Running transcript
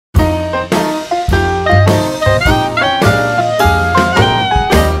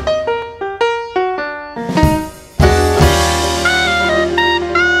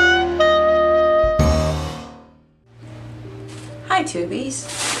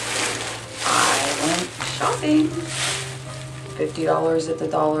went shopping. $50 at the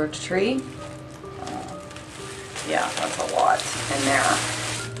Dollar Tree. Yeah, that's a lot in there.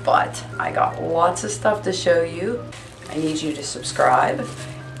 But I got lots of stuff to show you. I need you to subscribe.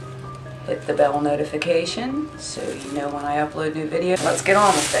 Hit the bell notification so you know when I upload new videos. Let's get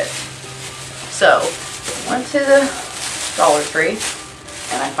on with it. So, went to the Dollar Tree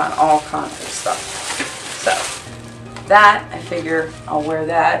and I found all kinds of stuff. So, that, I figure I'll wear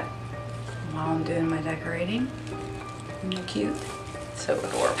that while I'm doing my decorating. Isn't it cute? So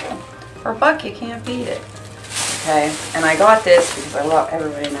adorable. For a buck, you can't beat it. Okay, and I got this because I love,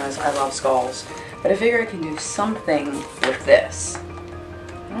 everybody knows I love skulls. But I figure I can do something with this.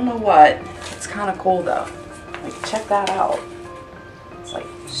 I don't know what. It's kind of cool though. Like, check that out. It's like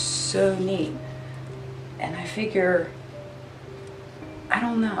so neat. And I figure, I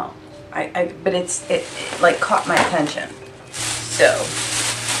don't know. But it like caught my attention. So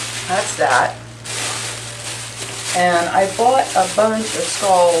that's that. And I bought a bunch of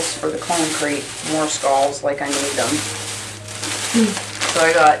skulls for the concrete. More skulls, like I need them. So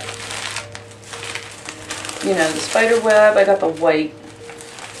I got, you know, the spider web. I got the white.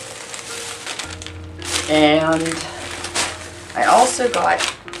 And I also got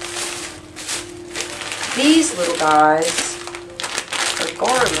these little guys for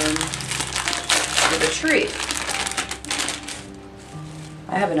garland for the tree.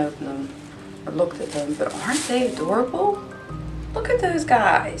 I haven't opened them or looked at them, but aren't they adorable? Look at those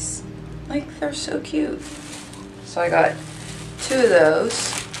guys. Like, they're so cute. So I got 2 of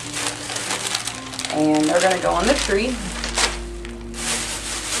those. And they're going to go on the tree.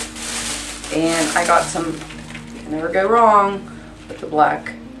 And I got some, you can never go wrong with the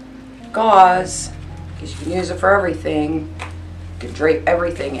black gauze, because you can use it for everything. You can drape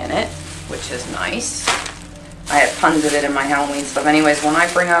everything in it, which is nice. I have tons of it in my Halloween stuff. Anyways, when I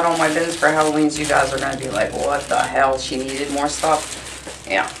bring out all my bins for Halloweens, you guys are going to be like, what the hell? She needed more stuff?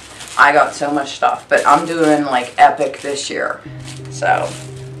 Yeah, I got so much stuff. But I'm doing like epic this year. So,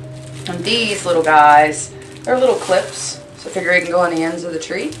 and these little guys, they're little clips. So I figure you can go on the ends of the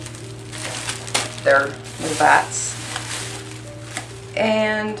tree. They're little bats.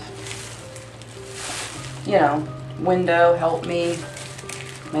 And, you know, window, help me.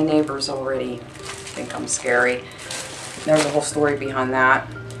 My neighbors already think I'm scary. There's a whole story behind that.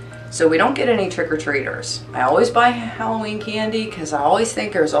 So we don't get any trick-or-treaters. I always buy Halloween candy because I always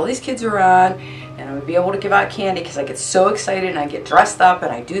think there's all these kids around and I'm gonna be able to give out candy because I get so excited and I get dressed up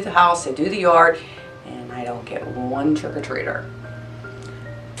and I do the house, I do the yard, and I don't get one trick-or-treater.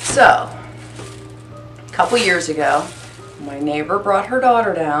 So, a couple years ago, my neighbor brought her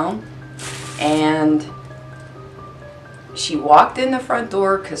daughter down and she walked in the front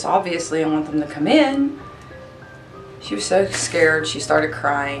door because obviously I want them to come in. She was so scared, she started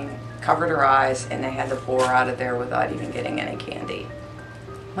crying, covered her eyes, and they had to pull her out of there without even getting any candy.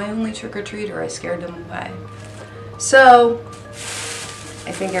 My only trick-or-treater, I scared them away. So,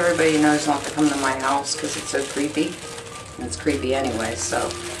 I think everybody knows not to come to my house because it's so creepy. And it's creepy anyway, so.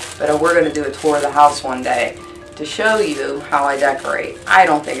 But we're going to do a tour of the house one day to show you how I decorate. I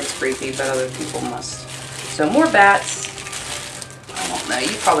don't think it's creepy, but other people must. So more bats. I don't know,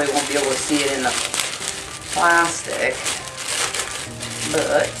 you probably won't be able to see it in the plastic,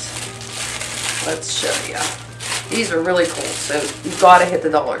 but let's show you. These are really cool, so you've got to hit the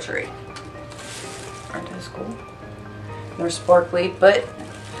Dollar Tree. Aren't those cool? They're sparkly, but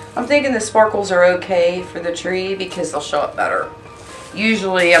I'm thinking the sparkles are okay for the tree because they'll show up better.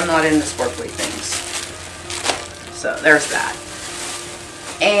 Usually I'm not into sparkly things. So there's that.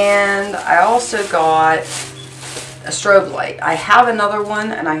 And I also got a strobe light. I have another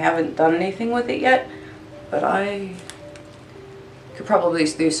one and I haven't done anything with it yet, but I could probably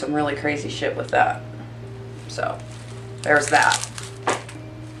do some really crazy shit with that. So there's that.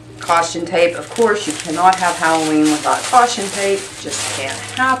 Caution tape. Of course, you cannot have Halloween without caution tape. Just can't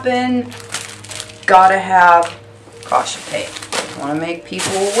happen. Gotta have caution tape. I want to make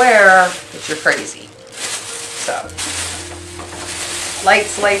people aware that you're crazy. So,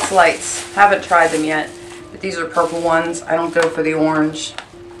 lights, lights, lights. Haven't tried them yet, but these are purple ones. I don't go for the orange.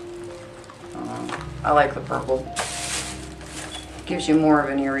 I like the purple. Gives you more of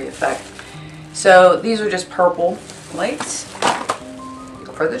an eerie effect. So these are just purple lights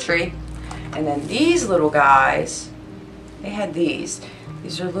for the tree. And then these little guys, they had these.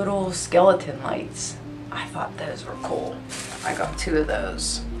 These are little skeleton lights. I thought those were cool. I got 2 of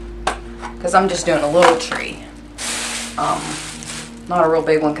those because I'm just doing a little tree. Not a real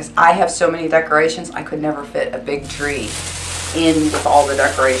big one because I have so many decorations. I could never fit a big tree in with all the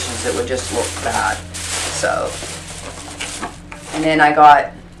decorations. It would just look bad. So, and then I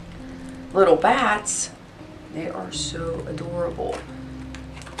got little bats, they are so adorable.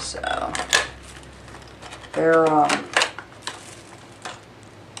 So they're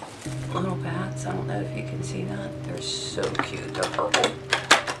little bats. I don't know if you can see that. They're so cute. They're purple.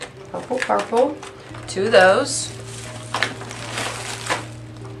 Purple, purple. 2 of those.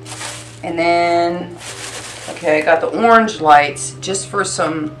 And then, okay, I got the orange lights just for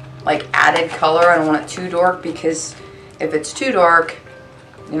some like added color. I don't want it too dark because if it's too dark,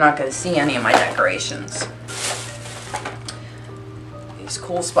 you're not going to see any of my decorations. These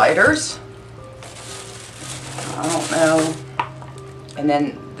cool spiders. I don't know. And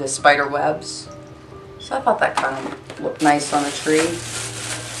then the spider webs. So I thought that kind of looked nice on a tree.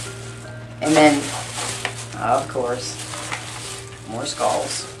 And then, of course, more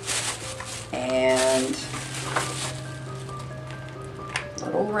skulls. And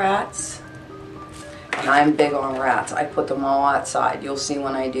little rats. And I'm big on rats. I put them all outside. You'll see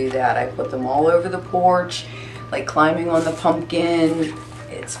when I do that. I put them all over the porch, like climbing on the pumpkin.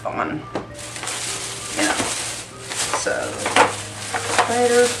 It's fun. You know. So,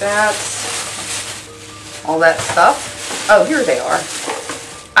 spiders, bats, all that stuff. Oh, here they are.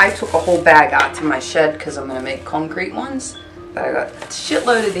 I took a whole bag out to my shed because I'm going to make concrete ones. But I got a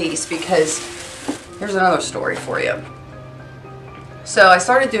shitload of these because here's another story for you. So I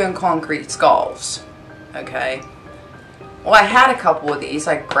started doing concrete skulls. Okay. Well, I had a couple of these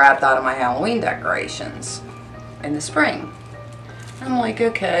I grabbed out of my Halloween decorations in the spring. I'm like,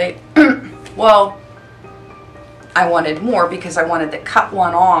 okay. Well, I wanted more because I wanted to cut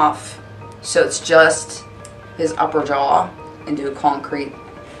one off so it's just his upper jaw and do concrete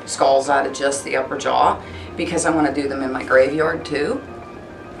skulls out of just the upper jaw because I want to do them in my graveyard too.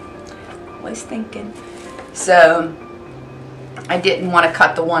 Always thinking. So I didn't want to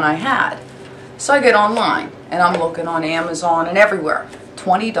cut the one I had. So I get online and I'm looking on Amazon and everywhere.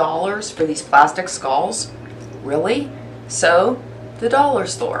 $20 for these plastic skulls? Really? So the dollar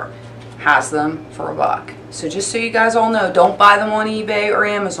store has them for $1. So just so you guys all know, don't buy them on eBay or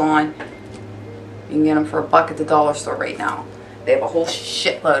Amazon. You can get them for $1 at the dollar store right now. They have a whole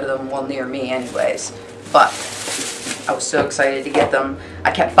shitload of them, well, near me anyways. But I was so excited to get them.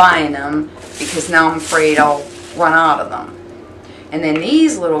 I kept buying them because now I'm afraid I'll run out of them. And then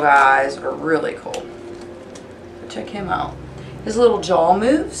these little guys are really cool. Check him out. His little jaw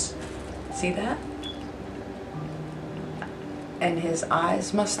moves. See that? And his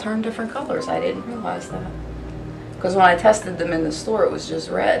eyes must turn different colors. I didn't realize that. Because when I tested them in the store, it was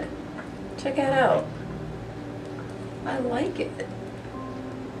just red. Check that out. I like it.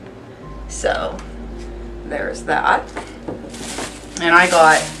 So, there's that. And I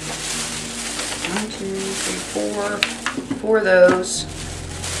got 1, 2, 3, 4 of those.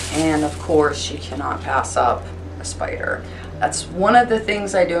 And of course, you cannot pass up a spider. That's one of the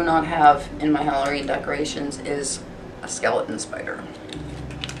things I do not have in my Halloween decorations is a skeleton spider.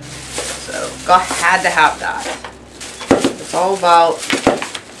 So, had to have that. It's all about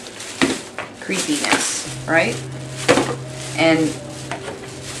creepiness, right? And,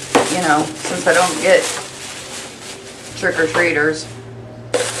 you know, since I don't get trick-or-treaters,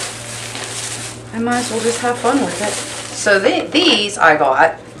 I might as well just have fun with it. So these I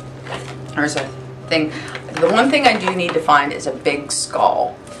got, there's a thing, the one thing I do need to find is a big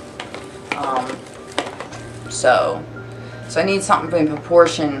skull. So I need something in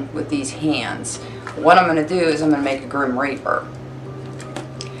proportion with these hands. What I'm going to do is I'm going to make a Grim Reaper.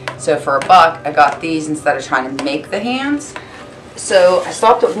 So for $1, I got these instead of trying to make the hands. So I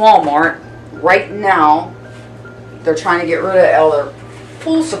stopped at Walmart. Right now, they're trying to get rid of all their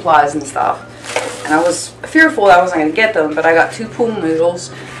pool supplies and stuff. And I was fearful that I wasn't going to get them, but I got 2 pool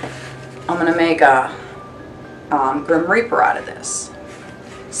noodles. I'm going to make a Grim Reaper out of this.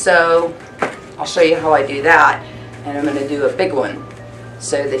 So I'll show you how I do that. And I'm going to do a big one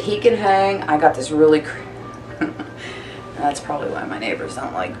so that he can hang. I got this really... That's probably why my neighbors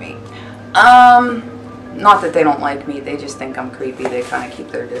don't like me. Not that they don't like me, they just think I'm creepy. They kind of keep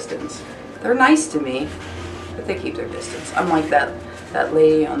their distance. They're nice to me, but they keep their distance. I'm like that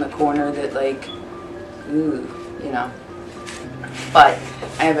lady on the corner that like, ooh, you know. But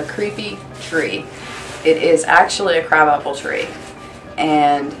I have a creepy tree. It is actually a crabapple tree.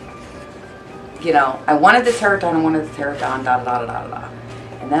 And, you know, I wanted to tear it down, da-da-da-da-da-da-da.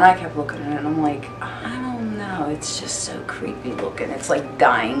 And then I kept looking at it and I'm like, I don't know, it's just so creepy looking. It's like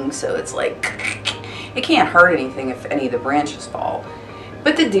dying, so it's like, it can't hurt anything if any of the branches fall.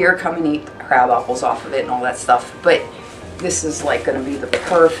 But the deer come and eat crab apples off of it and all that stuff. But this is like going to be the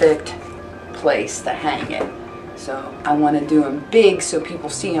perfect place to hang it. So I want to do them big so people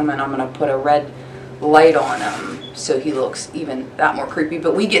see them, and I'm going to put a red light on them so he looks even that more creepy.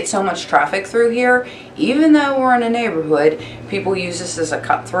 But we get so much traffic through here, even though we're in a neighborhood, people use this as a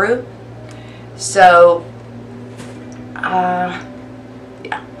cut through. So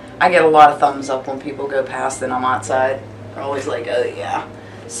yeah, I get a lot of thumbs up when people go past and I'm outside. They're always like, oh yeah.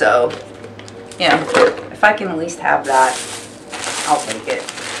 So yeah, if I can at least have that, I'll take it.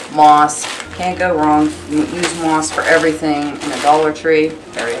 Moss, can't go wrong. You use moss for everything in a Dollar Tree.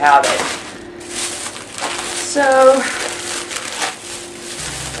 There you have it. So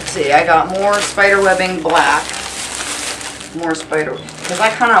let's see, I got more spider webbing black. More spider, because I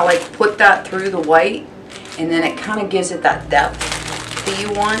kind of like put that through the white, and then it kind of gives it that depth that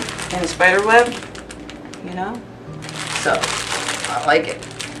you want in a spider web, you know? So I like it.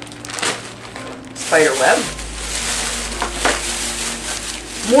 Spider web.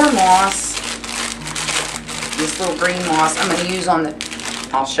 More moss. This little green moss I'm going to use on the,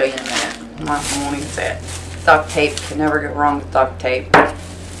 I'll show you in a minute. I won't even say it. Duct tape. Can never go wrong with duct tape.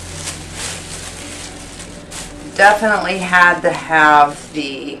 Definitely had to have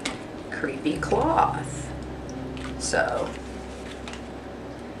the creepy cloth. So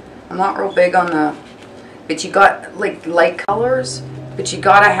I'm not real big on the, but you got like light colors, but you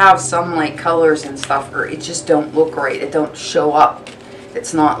gotta have some light colors and stuff or it just don't look right. It don't show up.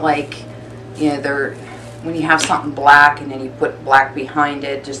 It's not like, you know, they're, when you have something black and then you put black behind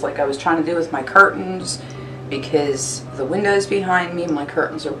it, just like I was trying to do with my curtains, because the windows behind me, my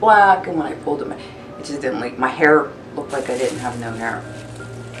curtains are black, and when I pulled them, it just didn't like, my hair looked like I didn't have no hair.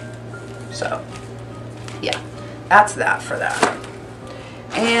 So yeah, that's that for that.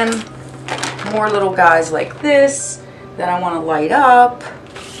 And more little guys like this that I want to light up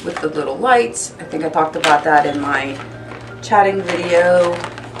with the little lights. I think I talked about that in my chatting video.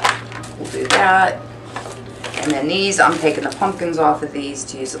 We'll do that. And then these, I'm taking the pumpkins off of these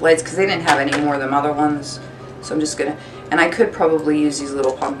to use the lights because they didn't have any more of them other ones. So I'm just gonna, and I could probably use these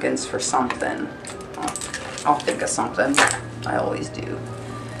little pumpkins for something. I'll think of something. I always do.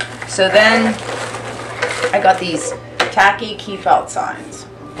 So then I got these tacky keep out signs,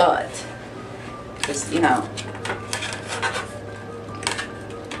 but just, you know,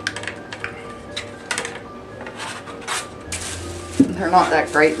 they're not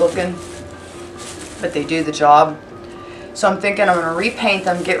that great looking, but they do the job. So I'm thinking I'm going to repaint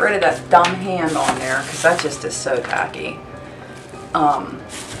them, get rid of that dumb hand on there, because that just is so tacky.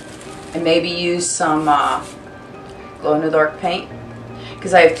 And maybe use some glow-in-the-dark paint,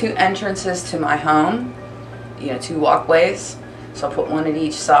 because I have two entrances to my home, you know, two walkways. So I'll put one at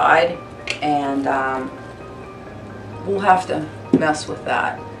each side, and we'll have to mess with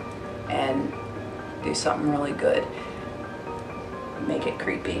that and do something really good. Make it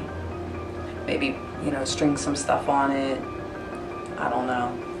creepy. Maybe, you know, string some stuff on it. I don't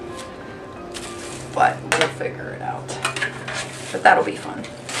know. But we'll figure it out. But that'll be fun.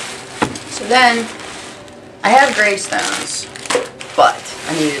 So then, I have gravestones, but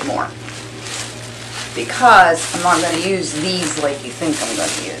I needed more. Because I'm not going to use these like you think I'm going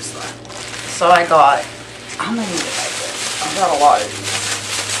to use them. So I got, how many did I get? I got a lot of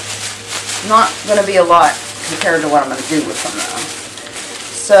these. Not going to be a lot compared to what I'm going to do with them though.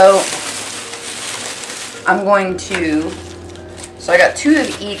 So I'm going to, so I got two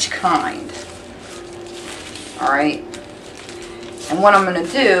of each kind. Alright. And what I'm going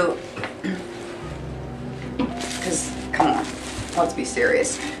to do, because, come on, let's be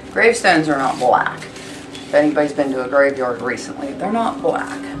serious. Gravestones are not black. If anybody's been to a graveyard recently, they're not black.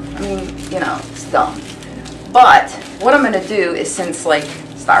 I mean, you know, it's dumb. But what I'm going to do is, since like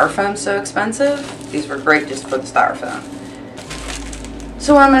styrofoam's so expensive, these were great just for the styrofoam.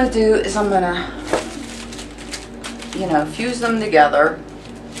 So what I'm going to do is I'm going to, you know, fuse them together.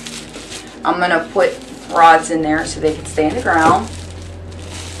 I'm going to put rods in there so they can stay in the ground.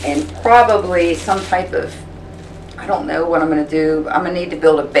 And probably some type of, I don't know what I'm going to do. I'm going to need to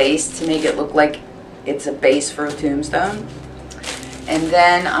build a base to make it look like it's a base for a tombstone. And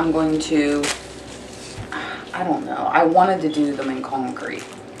then I'm going to, I don't know, I wanted to do them in concrete.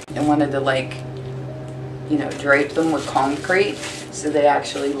 I wanted to, like, you know, drape them with concrete so they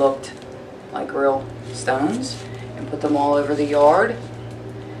actually looked like real stones, and put them all over the yard.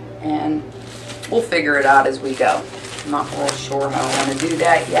 And we'll figure it out as we go. I'm not real sure how I want to do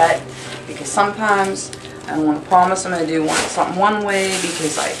that yet, because sometimes I don't want to promise I'm going to do something one way,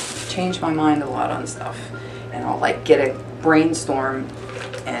 because I change my mind a lot on stuff, and I'll like get a brainstorm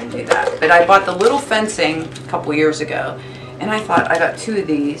and do that. But I bought the little fencing a couple years ago, and I thought, I got two of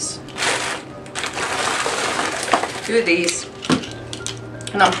these,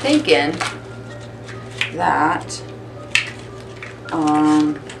 and I'm thinking that,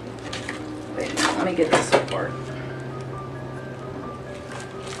 wait a minute, let me get this apart.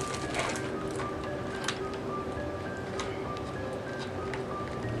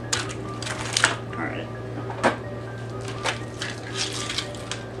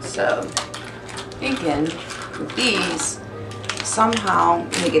 So, thinking with these, somehow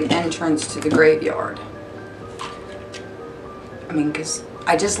make an entrance to the graveyard. I mean, because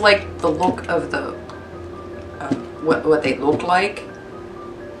I just like the look of the what they look like,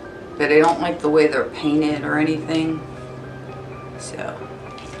 but I don't like the way they're painted or anything. So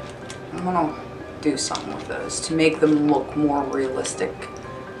I'm gonna do something with those to make them look more realistic.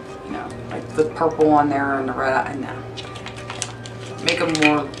 You know, like the purple on there and the red, and make them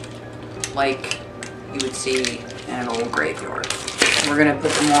more like you would see in an old graveyard. We're gonna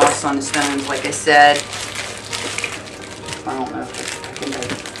put the moss on the stones, like I said. I don't know if I can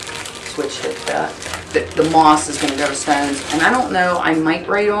switch hit that. The moss is gonna go to stones, and I don't know. I might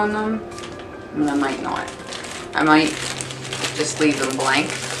write on them, and I might not. I might just leave them blank.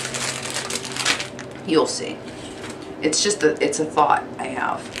 You'll see. It's just it's a thought I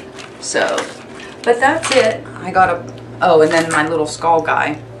have. So, but that's it. I got a, oh, and then my little skull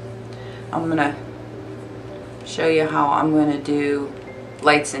guy. I'm gonna show you how I'm gonna do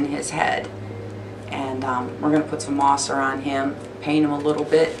lights in his head. And we're gonna put some moss around him, paint him a little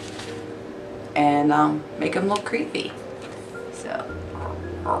bit, and make him look creepy. So,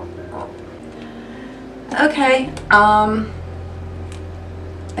 okay, I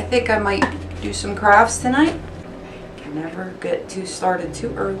think I might do some crafts tonight. Never get started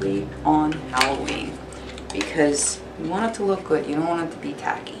too early on Halloween, because you want it to look good. You don't want it to be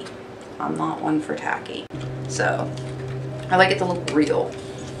tacky. I'm not one for tacky. So I like it to look real.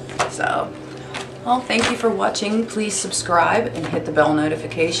 So, well, thank you for watching. Please subscribe and hit the bell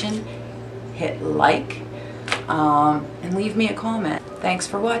notification. Hit like and leave me a comment. Thanks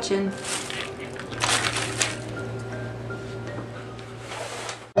for watching.